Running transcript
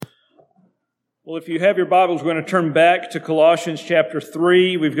Well, if you have your Bibles, we're going to turn back to Colossians chapter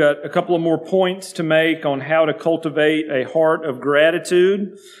 3. We've got a couple of more points to make on how to cultivate a heart of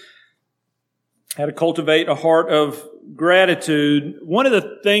gratitude. How to cultivate a heart of gratitude. One of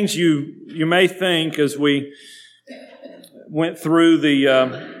the things you may think as we went through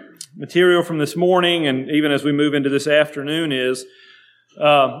the material from this morning and even as we move into this afternoon is,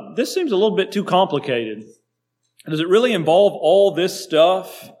 this seems a little bit too complicated. Does it really involve all this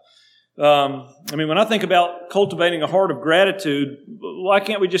stuff? When I think about cultivating a heart of gratitude, why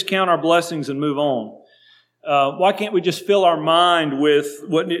can't we just count our blessings and move on? Why can't we just fill our mind with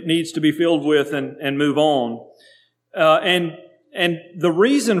what it needs to be filled with and move on? And the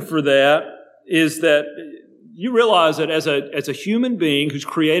reason for that is that you realize that as a human being who's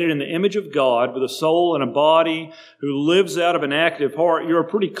created in the image of God with a soul and a body, who lives out of an active heart, you're a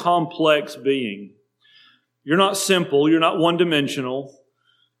pretty complex being. You're not simple. You're not one-dimensional.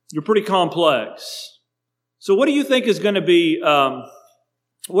 You're pretty complex. So what do you think is going to be the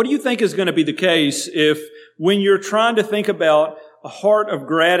case if when you're trying to think about a heart of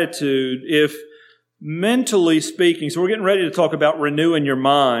gratitude, if mentally speaking, so we're getting ready to talk about renewing your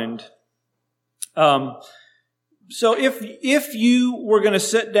mind. So if you were going to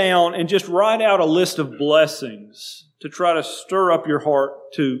sit down and just write out a list of blessings to try to stir up your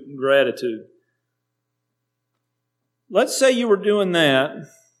heart to gratitude, let's say you were doing that,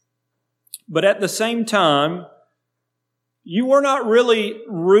 but at the same time, you were not really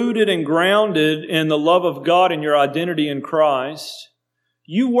rooted and grounded in the love of God and your identity in Christ.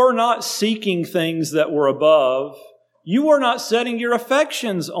 You were not seeking things that were above. You were not setting your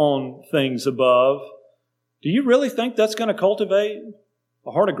affections on things above. Do you really think that's going to cultivate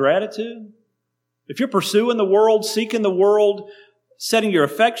a heart of gratitude? If you're pursuing the world, seeking the world, setting your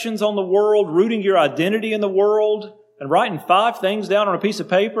affections on the world, rooting your identity in the world, and writing 5 things down on a piece of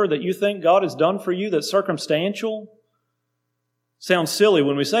paper that you think God has done for you that's circumstantial? Sounds silly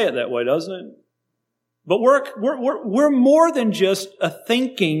when we say it that way, doesn't it? But we're more than just a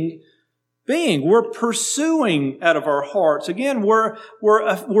thinking being. We're pursuing out of our hearts. Again, we're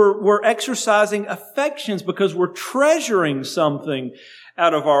exercising affections because we're treasuring something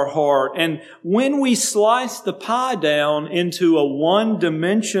out of our heart. And when we slice the pie down into a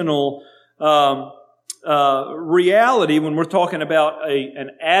one-dimensional reality, when we're talking about an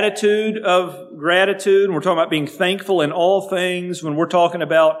attitude of gratitude, and we're talking about being thankful in all things, when we're talking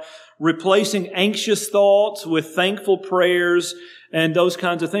about replacing anxious thoughts with thankful prayers and those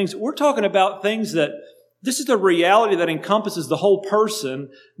kinds of things, we're talking about things that this is the reality that encompasses the whole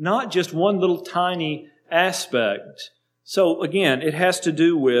person, not just one little tiny aspect. So again, it has to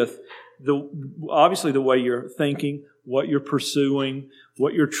do with obviously the way you're thinking, what you're pursuing,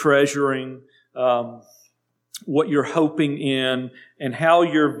 what you're treasuring, what you're hoping in, and how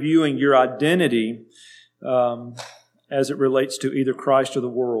you're viewing your identity as it relates to either Christ or the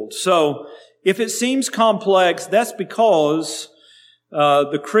world. So, if it seems complex, that's because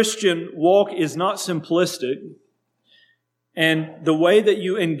the Christian walk is not simplistic. And the way that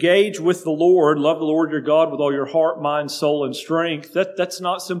you engage with the Lord, love the Lord your God with all your heart, mind, soul, and strength, that's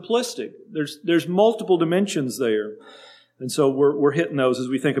not simplistic. There's multiple dimensions there. And so we're hitting those as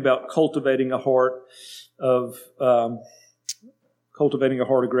we think about cultivating a heart of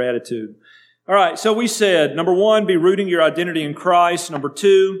gratitude. All right, so we said, number 1, be rooting your identity in Christ. Number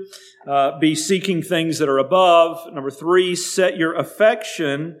 2, be seeking things that are above. Number 3, set your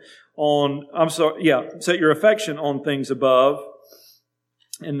affection on things above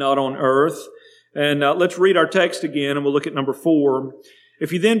and not on earth. And let's read our text again, and we'll look at number 4.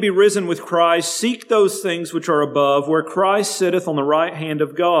 If you then be risen with Christ, seek those things which are above, where Christ sitteth on the right hand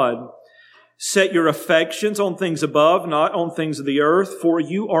of God. Set your affections on things above, not on things of the earth, for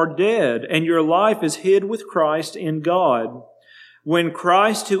you are dead, and your life is hid with Christ in God. When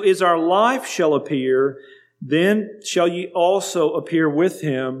Christ, who is our life, shall appear, then shall ye also appear with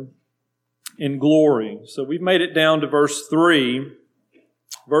Him in glory. So we've made it down to verse 3.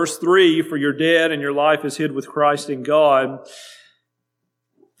 Verse 3, for you're dead, and your life is hid with Christ in God.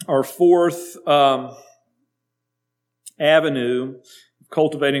 Our fourth avenue,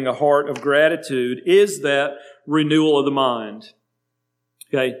 cultivating a heart of gratitude, is that renewal of the mind.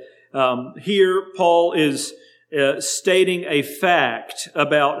 Okay, here Paul is stating a fact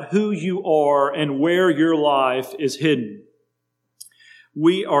about who you are and where your life is hidden.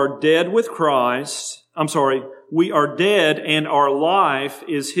 We are dead with Christ. We are dead and our life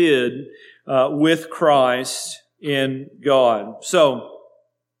is hid with Christ in God. So,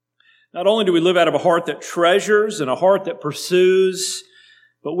 not only do we live out of a heart that treasures and a heart that pursues,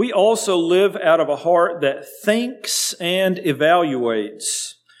 but we also live out of a heart that thinks and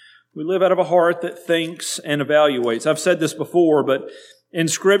evaluates. We live out of a heart that thinks and evaluates. I've said this before, but in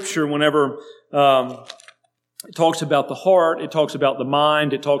Scripture, whenever it talks about the heart, it talks about the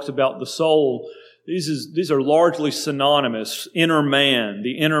mind, it talks about the soul, these are largely synonymous. Inner man.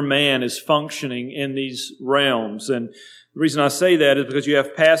 The inner man is functioning in these realms. And the reason I say that is because you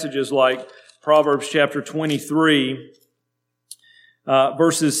have passages like Proverbs chapter 23,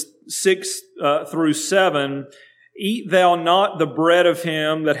 verses 6 through 7. Eat thou not the bread of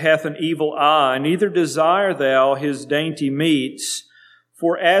him that hath an evil eye, neither desire thou his dainty meats.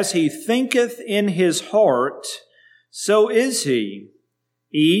 For as he thinketh in his heart, so is he.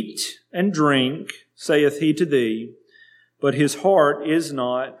 Eat and drink, saith he to thee, but his heart is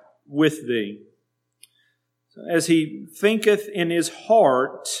not with thee. As he thinketh in his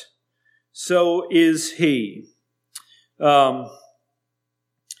heart, so is he. There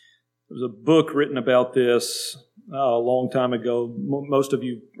was a book written about this a long time ago. Most of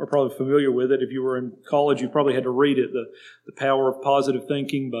you are probably familiar with it. If you were in college, you probably had to read it, The Power of Positive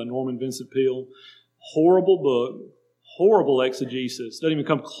Thinking by Norman Vincent Peale. Horrible book, horrible exegesis. Doesn't even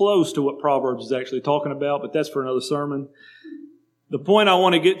come close to what Proverbs is actually talking about, but that's for another sermon. The point I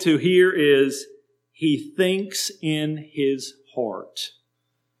want to get to here is he thinks in his heart.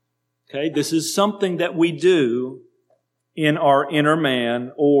 Okay, this is something that we do in our inner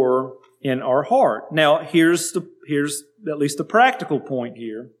man or in our heart. Now, here's at least the practical point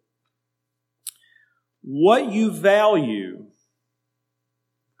here. What you value,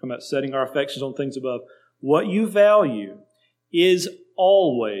 come about setting our affections on things above, what you value is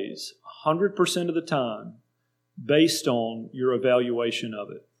always, 100% of the time, based on your evaluation of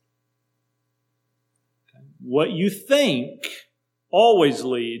it. Okay. What you think always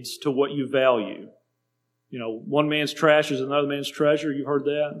leads to what you value. You know, one man's trash is another man's treasure. You've heard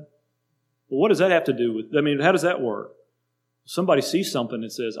that? Well, what does that have to do with, how does that work? Somebody sees something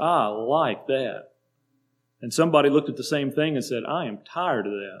and says, I like that. And somebody looked at the same thing and said, I am tired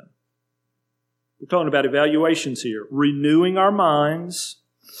of that. We're talking about evaluations here. Renewing our minds.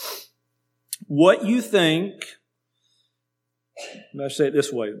 What you think, let's say it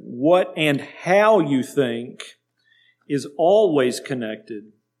this way, what and how you think is always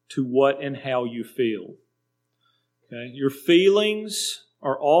connected to what and how you feel. Okay? Your feelings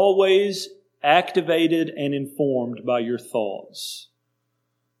are always activated and informed by your thoughts.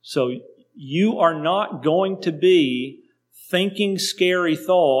 So you are not going to be thinking scary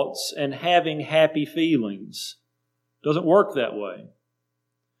thoughts and having happy feelings. Doesn't work that way.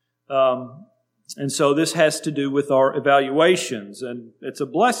 And so this has to do with our evaluations. And it's a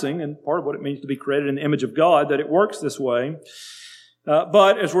blessing and part of what it means to be created in the image of God that it works this way.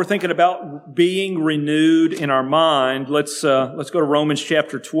 But as we're thinking about being renewed in our mind, let's go to Romans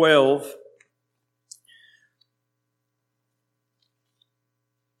chapter 12.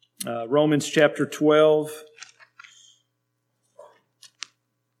 Romans chapter 12.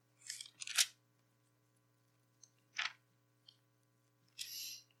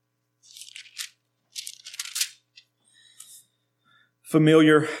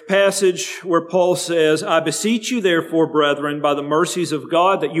 Familiar passage where Paul says, I beseech you therefore, brethren, by the mercies of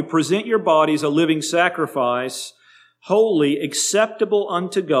God, that you present your bodies a living sacrifice, holy, acceptable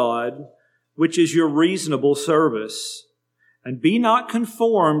unto God, which is your reasonable service. And be not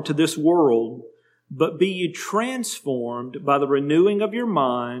conformed to this world, but be ye transformed by the renewing of your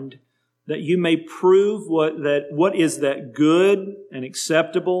mind, that you may prove what is that good and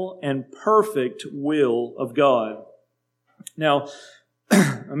acceptable and perfect will of God. Now,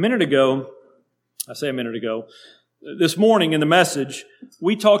 a minute ago, this morning in the message,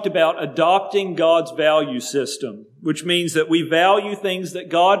 we talked about adopting God's value system, which means that we value things that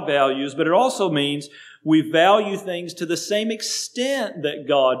God values, but it also means we value things to the same extent that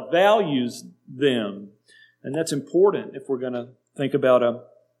God values them. And that's important if we're going to think about a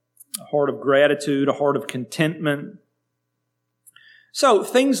heart of gratitude, a heart of contentment. So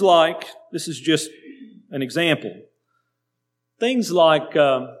things like, this is just an example, things like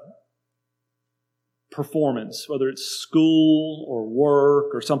performance, whether it's school or work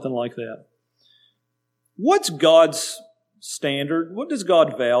or something like that. What's God's standard? What does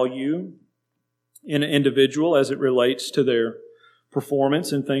God value in an individual as it relates to their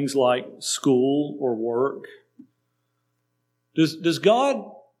performance in things like school or work? Does God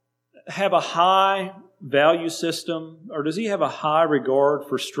have a high value system, or does He have a high regard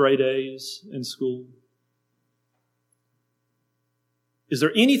for straight A's in school? Is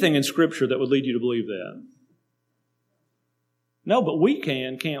there anything in Scripture that would lead you to believe that? No, but we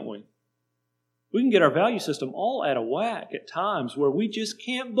can, can't we? We can get our value system all out of whack at times where we just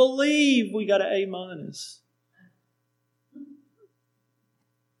can't believe we got an A-.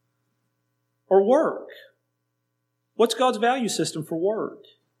 or work? What's God's value system for work?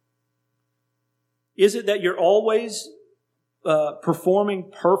 Is it that you're always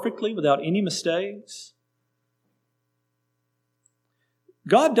performing perfectly without any mistakes?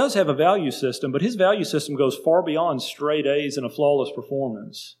 God does have a value system, but His value system goes far beyond straight A's and a flawless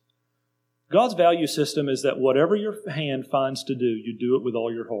performance. God's value system is that whatever your hand finds to do, you do it with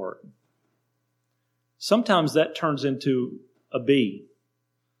all your heart. Sometimes that turns into a B.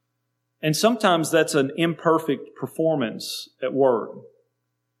 And sometimes that's an imperfect performance at work.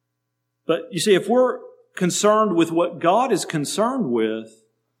 But you see, if we're concerned with what God is concerned with,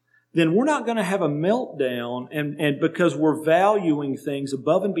 then we're not going to have a meltdown and because we're valuing things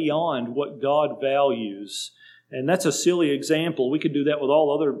above and beyond what God values. And that's a silly example. We could do that with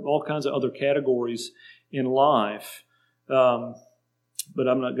all kinds of other categories in life. But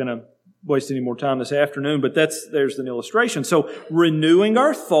I'm not going to waste any more time this afternoon, but there's an illustration. So renewing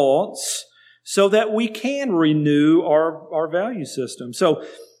our thoughts so that we can renew our value system. So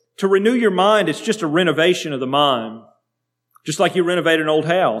to renew your mind, it's just a renovation of the mind. Just like you renovate an old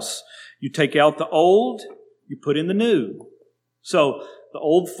house. You take out the old, you put in the new. So the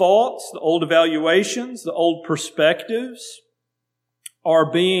old thoughts, the old evaluations, the old perspectives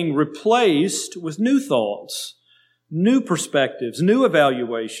are being replaced with new thoughts, new perspectives, new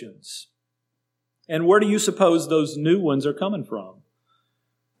evaluations. And where do you suppose those new ones are coming from?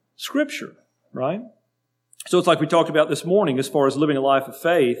 Scripture, right? So it's like we talked about this morning as far as living a life of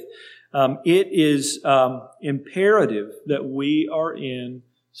faith. It is imperative that we are in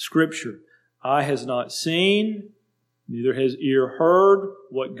Scripture. Eye has not seen, neither has ear heard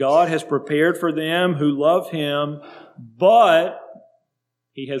what God has prepared for them who love Him, but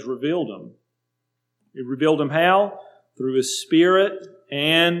He has revealed them. He revealed them how? Through His Spirit,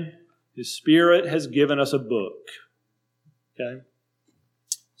 and His Spirit has given us a book. Okay?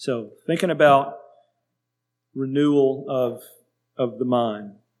 So, thinking about renewal of the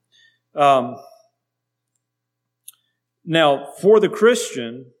mind. Now, for the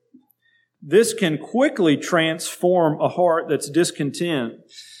Christian, this can quickly transform a heart that's discontent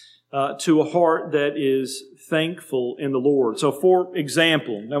to a heart that is thankful in the Lord. So, for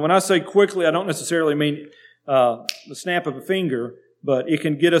example, now when I say quickly, I don't necessarily mean the snap of a finger, but it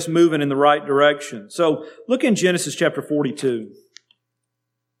can get us moving in the right direction. So, look in Genesis chapter 42,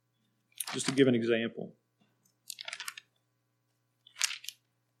 just to give an example.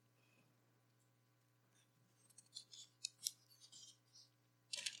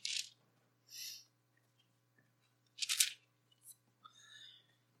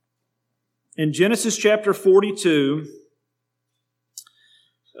 In Genesis chapter 42,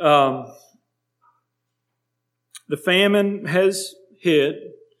 the famine has hit.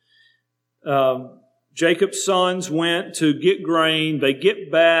 Jacob's sons went to get grain. They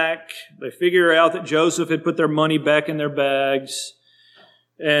get back. They figure out that Joseph had put their money back in their bags.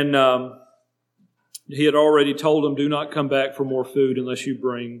 And he had already told them, do not come back for more food unless you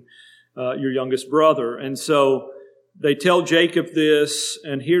bring your youngest brother. And so they tell Jacob this,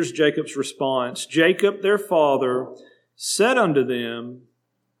 and here's Jacob's response. Jacob, their father, said unto them,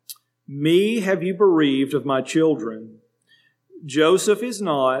 Me have you bereaved of my children. Joseph is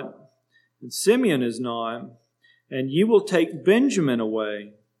not, and Simeon is not, and you will take Benjamin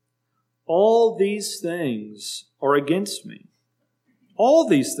away. All these things are against me. All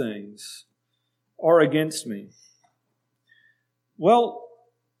these things are against me. Well,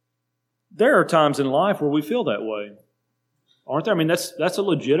 there are times in life where we feel that way, aren't there? I mean, that's a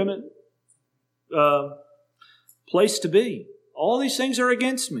legitimate place to be. All these things are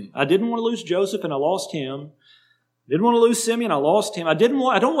against me. I didn't want to lose Joseph, and I lost him. Didn't want to lose Simeon, I lost him. I don't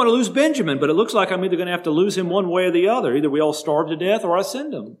want to lose Benjamin, but it looks like I'm either going to have to lose him one way or the other. Either we all starve to death or I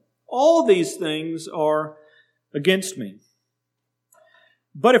send him. All these things are against me.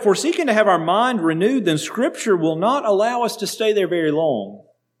 But if we're seeking to have our mind renewed, then Scripture will not allow us to stay there very long.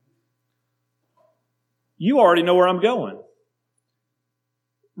 You already know where I'm going.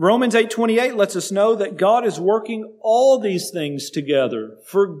 Romans 8:28 lets us know that God is working all these things together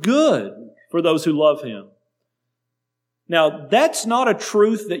for good for those who love Him. Now, that's not a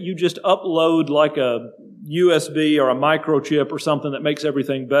truth that you just upload like a USB or a microchip or something that makes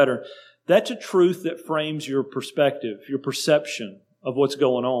everything better. That's a truth that frames your perspective, your perception of what's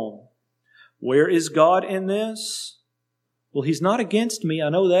going on. Where is God in this? Well, He's not against me, I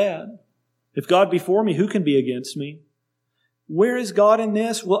know that. If God be for me, who can be against me? Where is God in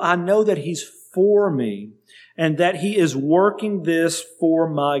this? Well, I know that He's for me and that He is working this for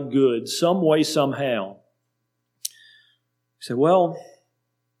my good, some way, somehow. You say, well,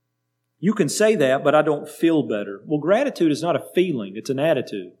 you can say that, but I don't feel better. Well, gratitude is not a feeling, it's an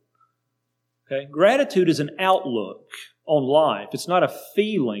attitude. Okay? Gratitude is an outlook on life. It's not a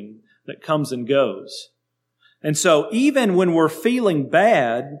feeling that comes and goes. And so even when we're feeling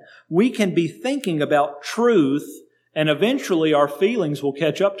bad, we can be thinking about truth, and eventually our feelings will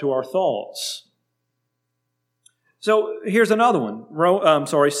catch up to our thoughts. So here's another one.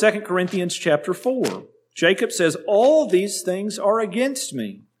 2 Corinthians chapter 4. Jacob says, all these things are against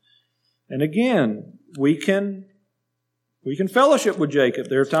me. And again, we can fellowship with Jacob.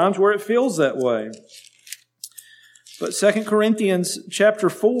 There are times where it feels that way. But 2 Corinthians chapter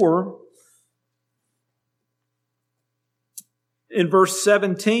 4, in verse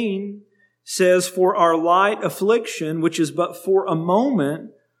 17, says, for our light affliction, which is but for a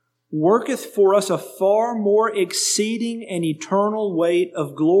moment, worketh for us a far more exceeding and eternal weight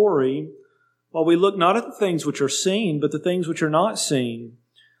of glory, while we look not at the things which are seen, but the things which are not seen.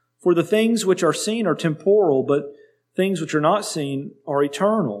 For the things which are seen are temporal, but things which are not seen are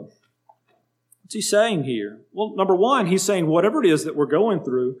eternal. What's he saying here? Well, number one, he's saying whatever it is that we're going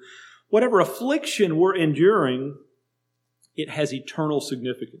through, whatever affliction we're enduring, it has eternal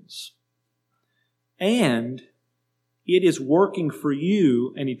significance. And it is working for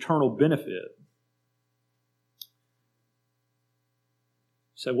you an eternal benefit.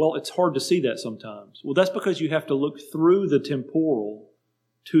 Say, well, it's hard to see that sometimes. Well, that's because you have to look through the temporal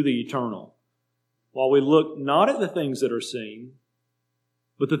to the eternal. While we look not at the things that are seen,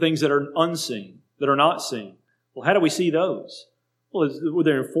 but the things that are unseen, that are not seen. Well, how do we see those? Well,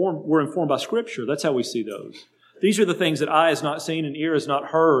 we're informed by Scripture. That's how we see those. These are the things that eye has not seen and ear has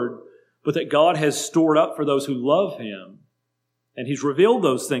not heard, but that God has stored up for those who love Him. And He's revealed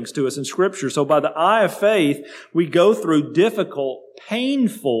those things to us in Scripture. So by the eye of faith, we go through difficult,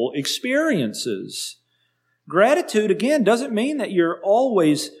 painful experiences. Gratitude, again, doesn't mean that you're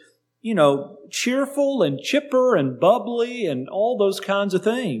always, cheerful and chipper and bubbly and all those kinds of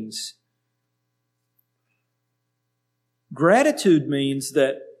things. Gratitude means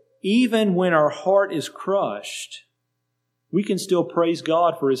that even when our heart is crushed, we can still praise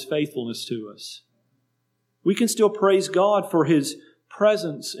God for His faithfulness to us. We can still praise God for His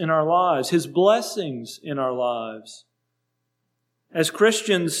presence in our lives, His blessings in our lives. As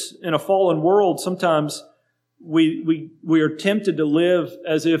Christians in a fallen world, sometimes we are tempted to live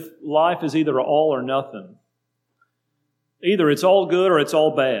as if life is either all or nothing. Either it's all good or it's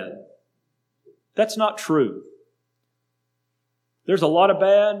all bad. That's not true. There's a lot of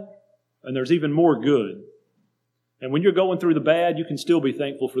bad, and there's even more good. And when you're going through the bad, you can still be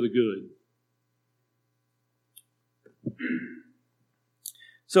thankful for the good.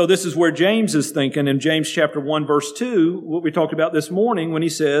 So this is where James is thinking in James chapter 1, verse 2, what we talked about this morning when he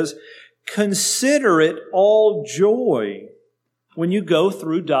says, consider it all joy when you go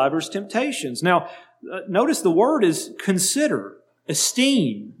through divers temptations. Now, notice the word is consider,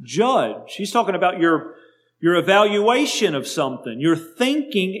 esteem, judge. He's talking about your evaluation of something, your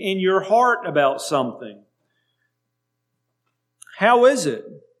thinking in your heart about something. How is it?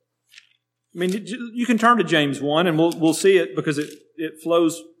 I mean, you can turn to James 1 and we'll see it because it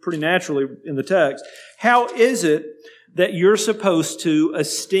flows pretty naturally in the text. How is it that you're supposed to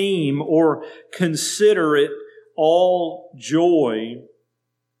esteem or consider it all joy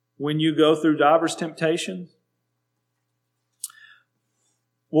when you go through divers temptations?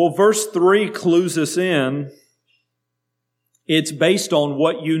 Well, verse 3 clues us in. It's based on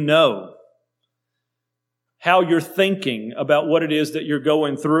what you know, how you're thinking about what it is that you're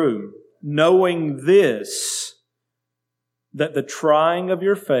going through. Knowing this, that the trying of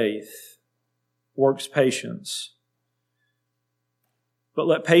your faith works patience. But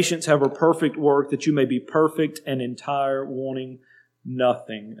let patience have a perfect work, that you may be perfect and entire, wanting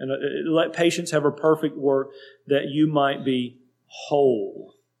nothing. And let patience have a perfect work, that you might be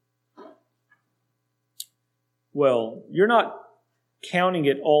whole. Well, you're not counting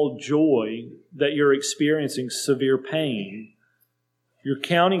it all joy that you're experiencing severe pain. You're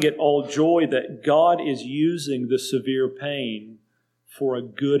counting it all joy that God is using the severe pain for a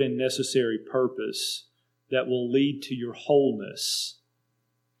good and necessary purpose that will lead to your wholeness.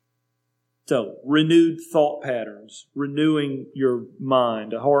 So, renewed thought patterns, renewing your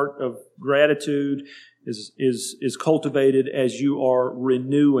mind. A heart of gratitude is cultivated as you are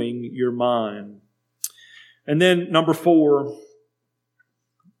renewing your mind. And then number 4,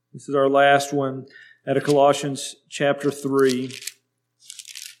 this is our last one, out of Colossians chapter 3.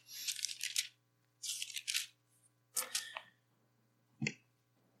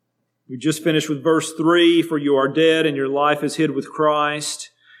 We just finished with verse 3, for you are dead and your life is hid with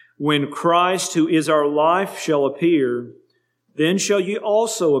Christ. When Christ, who is our life, shall appear, then shall you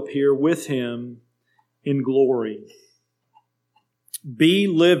also appear with Him in glory. Be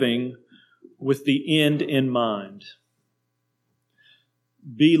living with the end in mind.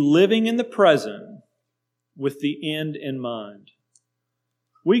 Be living in the present with the end in mind.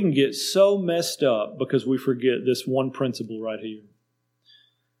 We can get so messed up because we forget this one principle right here.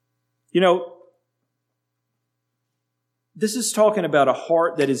 You know, this is talking about a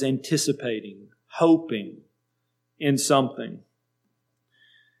heart that is anticipating, hoping in something.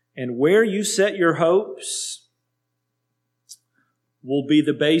 And where you set your hopes will be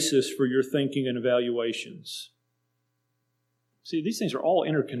the basis for your thinking and evaluations. See, these things are all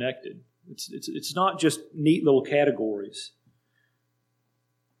interconnected. It's not just neat little categories.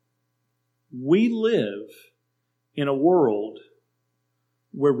 We live in a world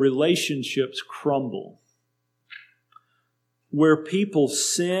where relationships crumble, where people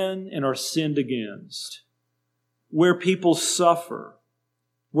sin and are sinned against, where people suffer,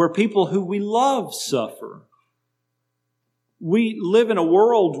 where people who we love suffer. We live in a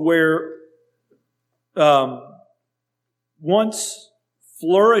world where once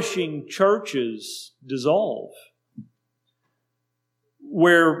flourishing churches dissolve,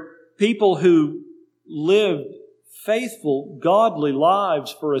 where people who lived faithful, godly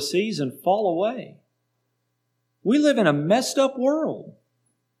lives for a season fall away. We live in a messed up world.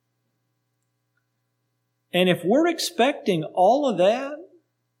 And if we're expecting all of that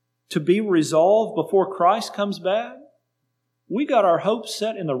to be resolved before Christ comes back, we got our hopes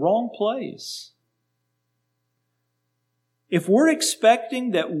set in the wrong place. If we're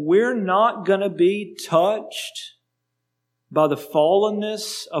expecting that we're not going to be touched by the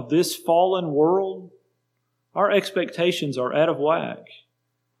fallenness of this fallen world, our expectations are out of whack.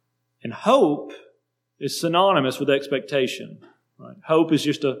 And hope is synonymous with expectation. Right? Hope is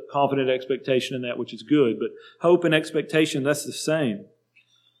just a confident expectation in that which is good, but hope and expectation, that's the same.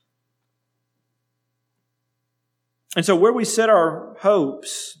 And so where we set our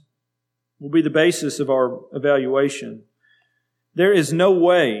hopes will be the basis of our evaluation. There is no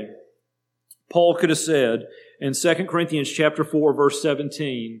way Paul could have said in 2 Corinthians chapter 4, verse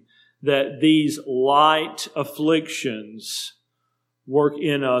 17, that these light afflictions work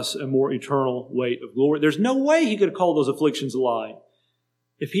in us a more eternal weight of glory. There's no way he could have called those afflictions light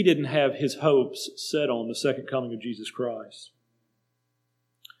if he didn't have his hopes set on the second coming of Jesus Christ.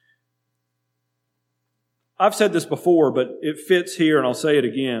 I've said this before, but it fits here, and I'll say it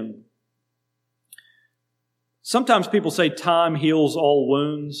again. Sometimes people say time heals all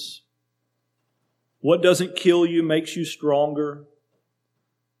wounds. What doesn't kill you makes you stronger.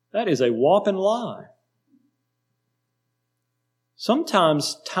 That is a whopping lie.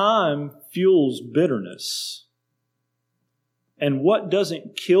 Sometimes time fuels bitterness. And what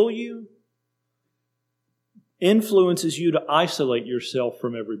doesn't kill you influences you to isolate yourself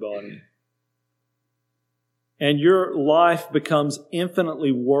from everybody. And your life becomes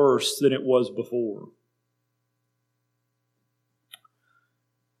infinitely worse than it was before.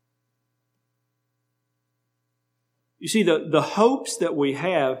 You see, the hopes that we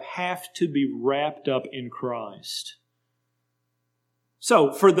have to be wrapped up in Christ.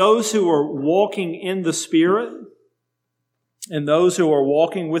 So, for those who are walking in the Spirit, and those who are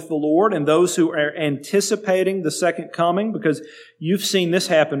walking with the Lord, and those who are anticipating the second coming, because you've seen this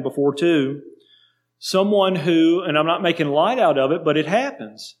happen before too, someone who, and I'm not making light out of it, but it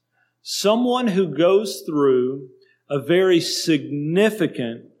happens, someone who goes through a very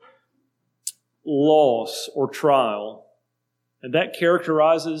significant loss or trial, and that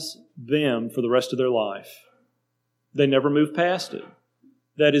characterizes them for the rest of their life. They never move past it.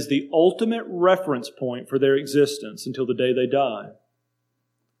 That is the ultimate reference point for their existence until the day they die.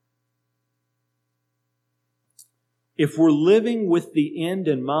 If we're living with the end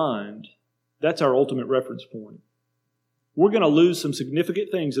in mind, that's our ultimate reference point. We're going to lose some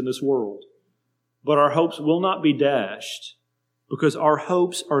significant things in this world, but our hopes will not be dashed because our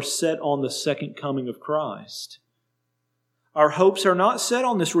hopes are set on the second coming of Christ. Our hopes are not set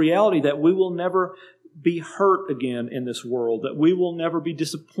on this reality that we will never be hurt again in this world, that we will never be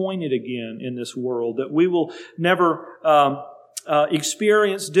disappointed again in this world, that we will never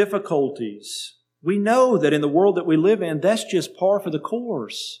experience difficulties. We know that in the world that we live in, that's just par for the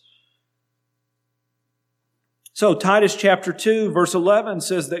course. So Titus chapter 2, verse 11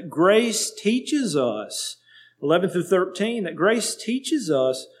 says that grace teaches us, 11 through 13, that grace teaches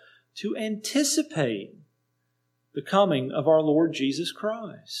us to anticipate the coming of our Lord Jesus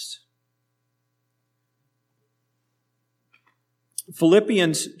Christ.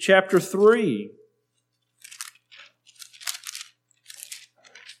 Philippians chapter 3.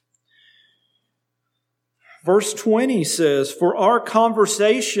 Verse 20 says, "For our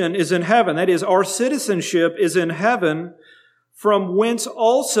conversation is in heaven," that is, our citizenship is in heaven, from whence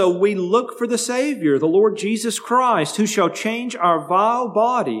also we look for the Savior, the Lord Jesus Christ, who shall change our vile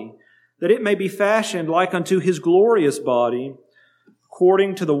body, that it may be fashioned like unto His glorious body,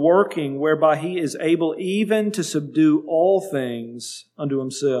 according to the working whereby He is able even to subdue all things unto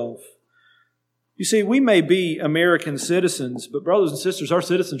Himself. You see, we may be American citizens, but brothers and sisters, our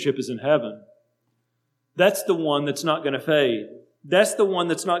citizenship is in heaven. That's the one that's not going to fade. That's the one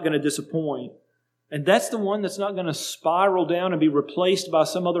that's not going to disappoint. And that's the one that's not going to spiral down and be replaced by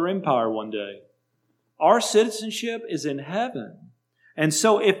some other empire one day. Our citizenship is in heaven. And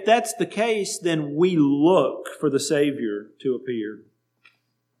so if that's the case, then we look for the Savior to appear.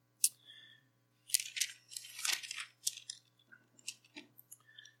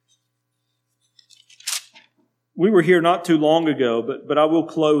 We were here not too long ago, but I will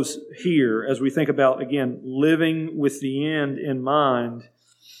close here as we think about, again, living with the end in mind.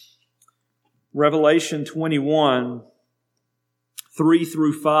 Revelation 21, 3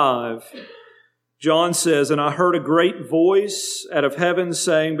 through 5. John says, "And I heard a great voice out of heaven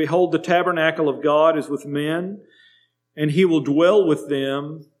saying, Behold, the tabernacle of God is with men, and He will dwell with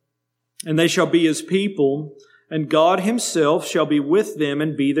them, and they shall be His people, and God Himself shall be with them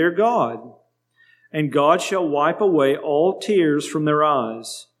and be their God. And God shall wipe away all tears from their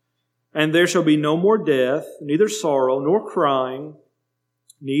eyes. And there shall be no more death, neither sorrow nor crying,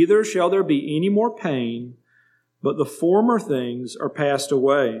 neither shall there be any more pain, but the former things are passed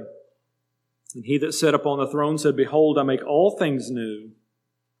away. And He that sat upon the throne said, Behold, I make all things new.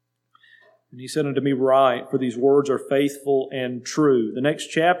 And He said unto me, Write, for these words are faithful and true." The next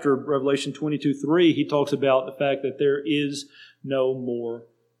chapter, Revelation 22:3, he talks about the fact that there is no more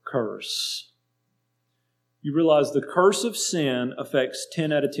curse. You realize the curse of sin affects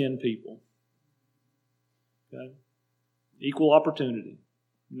 10 out of 10 people. Okay? Equal opportunity.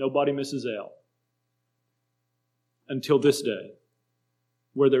 Nobody misses out. Until this day,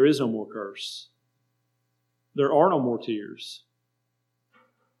 where there is no more curse. There are no more tears.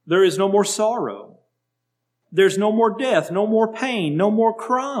 There is no more sorrow. There's no more death, no more pain, no more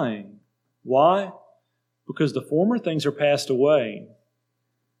crying. Why? Because the former things are passed away.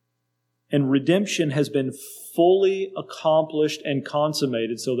 And redemption has been fully accomplished and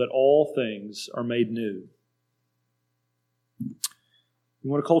consummated so that all things are made new. You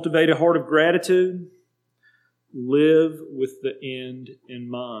want to cultivate a heart of gratitude? Live with the end in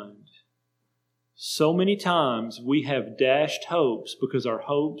mind. So many times we have dashed hopes because our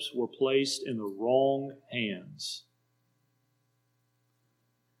hopes were placed in the wrong hands.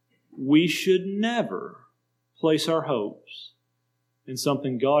 We should never place our hopes in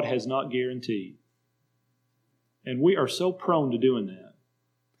something God has not guaranteed. And we are so prone to doing that.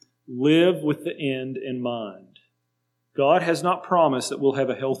 Live with the end in mind. God has not promised that we'll have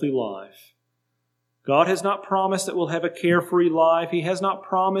a healthy life. God has not promised that we'll have a carefree life. He has not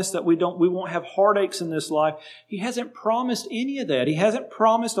promised that we won't have heartaches in this life. He hasn't promised any of that. He hasn't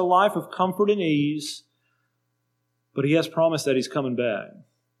promised a life of comfort and ease. But He has promised that He's coming back.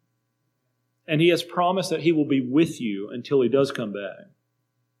 And He has promised that He will be with you until He does come back.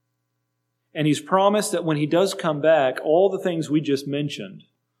 And He's promised that when He does come back, all the things we just mentioned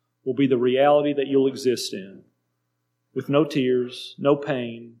will be the reality that you'll exist in, with no tears, no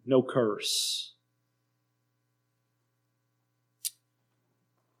pain, no curse.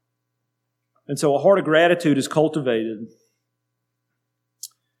 And so a heart of gratitude is cultivated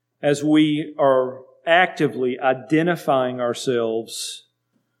as we are actively identifying ourselves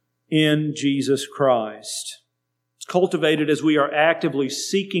in Jesus Christ. It's cultivated as we are actively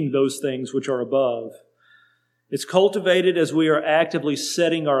seeking those things which are above. It's cultivated as we are actively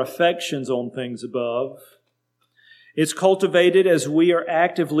setting our affections on things above. It's cultivated as we are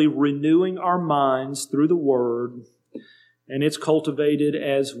actively renewing our minds through the Word. And it's cultivated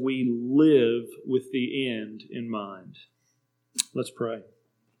as we live with the end in mind. Let's pray.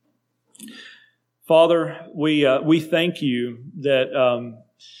 Father, we thank You that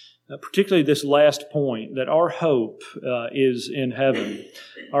particularly this last point, that our hope is in heaven.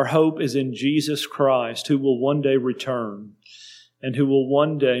 Our hope is in Jesus Christ, who will one day return and who will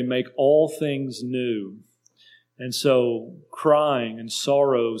one day make all things new. And so crying and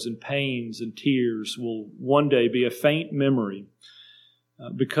sorrows and pains and tears will one day be a faint memory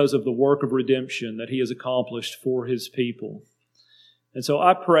because of the work of redemption that He has accomplished for His people. And so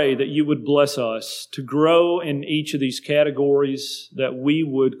I pray that You would bless us to grow in each of these categories, that we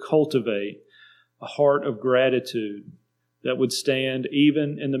would cultivate a heart of gratitude that would stand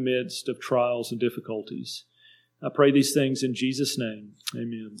even in the midst of trials and difficulties. I pray these things in Jesus' name.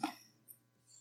 Amen.